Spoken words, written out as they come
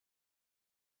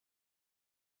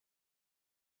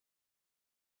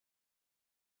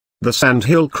The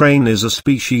sandhill crane is a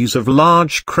species of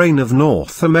large crane of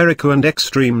North America and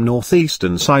extreme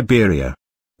northeastern Siberia.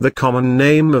 The common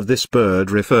name of this bird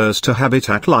refers to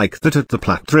habitat like that at the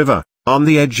Platte River, on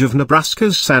the edge of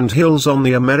Nebraska's sandhills on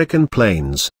the American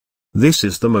plains. This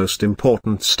is the most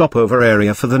important stopover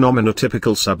area for the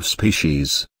nominotypical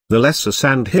subspecies, the lesser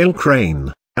sandhill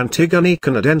crane, Antigone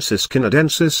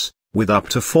canadensis, with up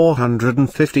to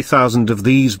 450,000 of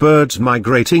these birds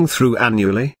migrating through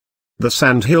annually. The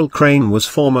sandhill crane was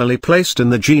formerly placed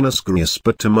in the genus Grus,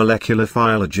 but a molecular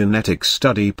phylogenetic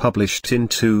study published in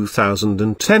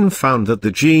 2010 found that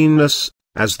the genus,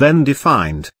 as then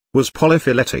defined, was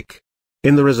polyphyletic.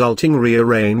 In the resulting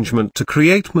rearrangement to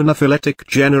create monophyletic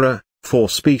genera, 4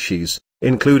 species,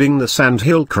 including the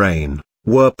sandhill crane,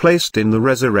 were placed in the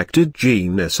resurrected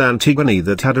genus Antigone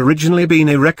that had originally been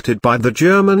erected by the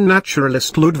German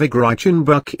naturalist Ludwig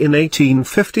Reichenbach in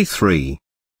 1853.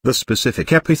 The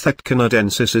specific epithet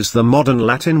canadensis is the modern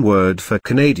Latin word for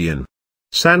Canadian.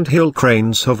 Sandhill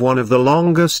cranes have one of the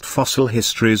longest fossil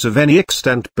histories of any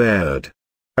extant bird.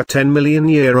 A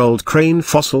 10-million-year-old crane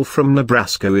fossil from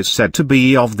Nebraska is said to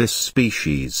be of this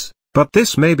species, but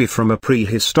this may be from a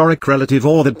prehistoric relative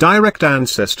or the direct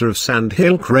ancestor of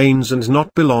sandhill cranes and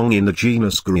not belong in the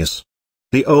genus Grus.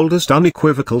 The oldest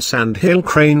unequivocal sandhill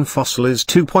crane fossil is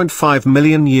 2.5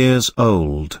 million years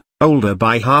old, older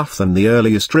by half than the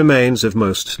earliest remains of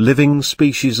most living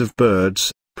species of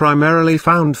birds, primarily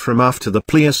found from after the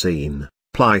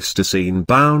Pliocene-Pleistocene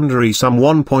boundary some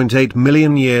 1.8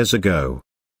 million years ago.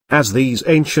 As these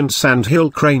ancient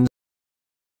sandhill cranes